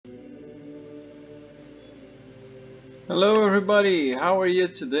Hello everybody, how are you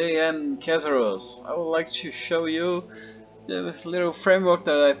today? I'm Kazaros. I would like to show you the little framework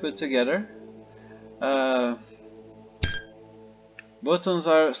that I put together. Uh, Buttons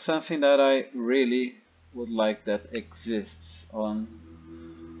are something that I really would like that exists on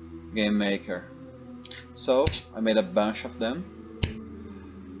GameMaker. So I made a bunch of them.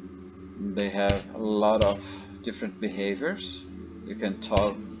 They have a lot of different behaviors. You can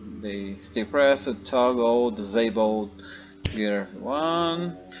they stay pressed, toggle, disabled, clear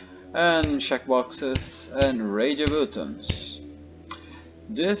one, and checkboxes and radio buttons.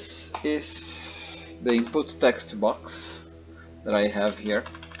 This is the input text box that I have here.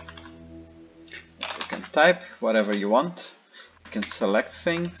 You can type whatever you want, you can select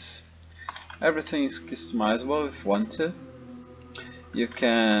things, everything is customizable if you want to. You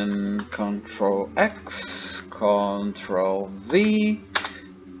can Control X, Control V,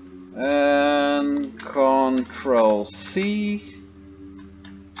 and Control C,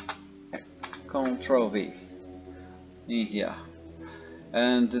 Control V in here.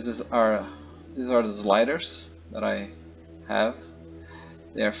 And these are the sliders that I have.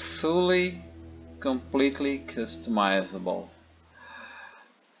 They are completely customizable.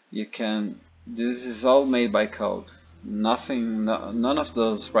 This is all made by code. None of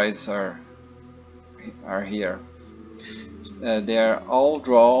those sprites are here. They are all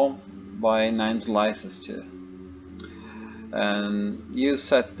drawn by 9 slices too. And you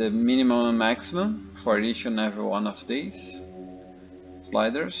set the minimum and maximum for each and every one of these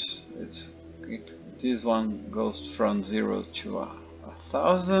sliders. This one goes from 0 to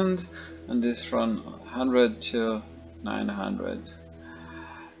 1000, and this from 100 to 900,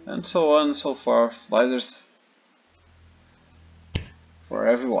 and so on and so forth. Sliders for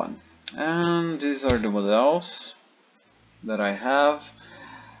everyone. And these are the models that I have.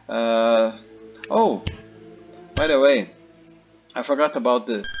 Oh, by the way, I forgot about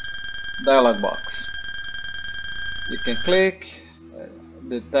the dialog box. You can click,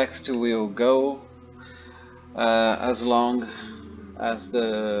 the text will go as long as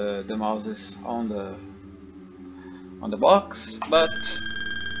the mouse is on the box, but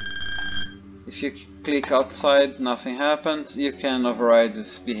if you click outside, nothing happens. You can override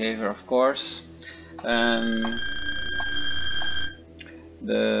this behavior, of course, and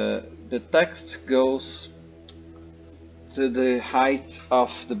the text goes to the height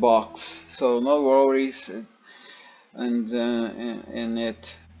of the box, so no worries in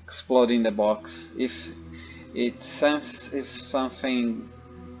it exploding the box. If it senses if something,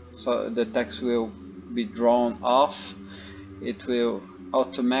 so the text will be drawn off, it will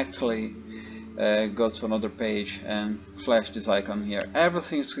automatically go to another page and flash this icon here.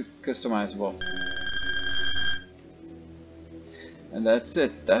 Everything is customizable, and that's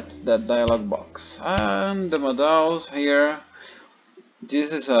it. That's that dialog box. And the models here,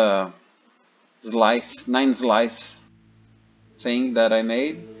 this is a 9 slice thing that I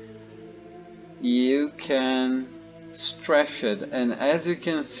made. You can stretch it, and as you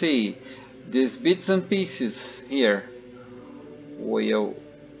can see, these bits and pieces here will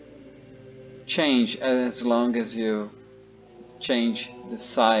change as long as you change the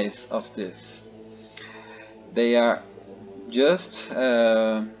size of this. They are just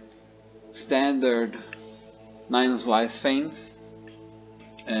standard 9 slice things,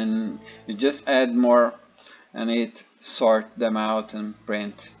 and you just add more and it sort them out and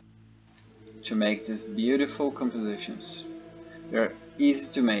print to make these beautiful compositions. They're easy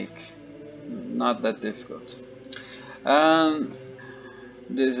to make, not that difficult. And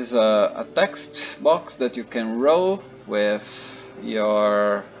this is a text box that you can roll with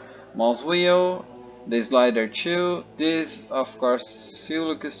your mouse wheel. The slider too. This, of course,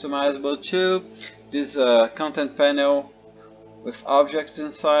 fully customizable too. This content panel with objects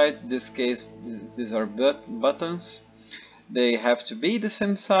inside. In this case, these are buttons. They have to be the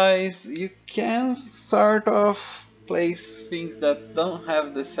same size. You can sort of place things that don't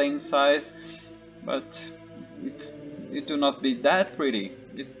have the same size, but it will not be that pretty.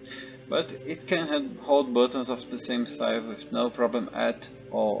 But it can hold buttons of the same size with no problem at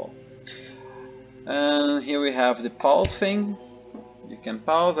all. And here we have the pause thing. You can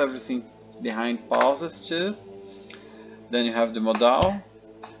pause, everything behind pauses too. Then you have the modal.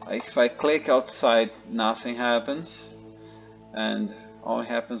 If I click outside, nothing happens, and only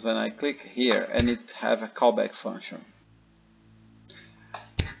happens when I click here, and it have a callback function.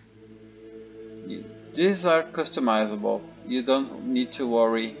 These are customizable. You don't need to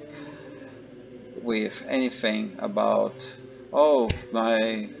worry with anything about, oh,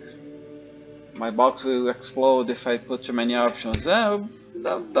 my box will explode if I put too many options.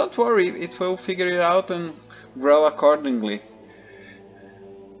 Don't worry, it will figure it out and grow accordingly.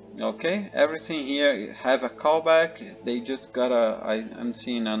 Okay, everything here have a callback. They just got I'm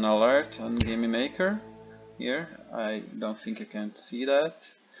seeing an alert on Game Maker here. I don't think you can see that.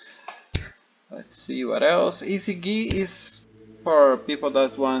 Let's see what else. Easy G is for people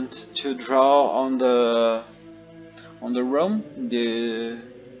that want to draw on the room, the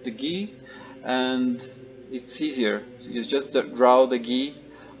G, and it's easier. You just draw the G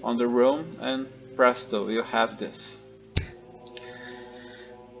on the room and presto, you have this.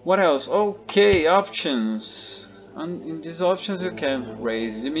 What else? Okay, options. And in these options you can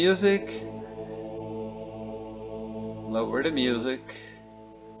raise the music, lower the music,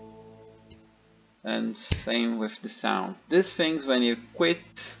 and same with the sound. These things, when you quit,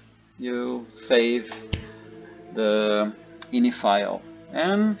 you save the ini file.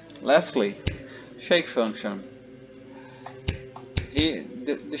 And lastly, shake function.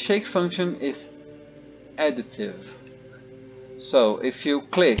 The shake function is additive. So if you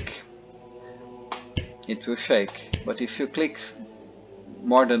click, it will shake, but if you click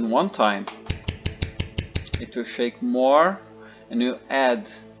more than one time, it will shake more, and you add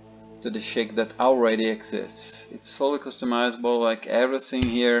to the shake that already exists. It's fully customizable, like everything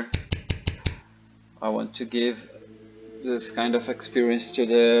here. I want to give this kind of experience to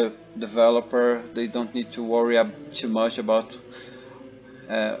the developer. They don't need to worry too much about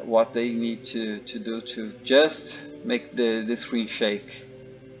what they need to do to just make the screen shake.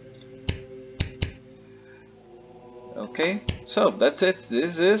 Okay, so that's it.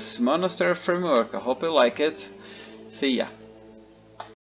 This is Monastery framework. I hope you like it. See ya.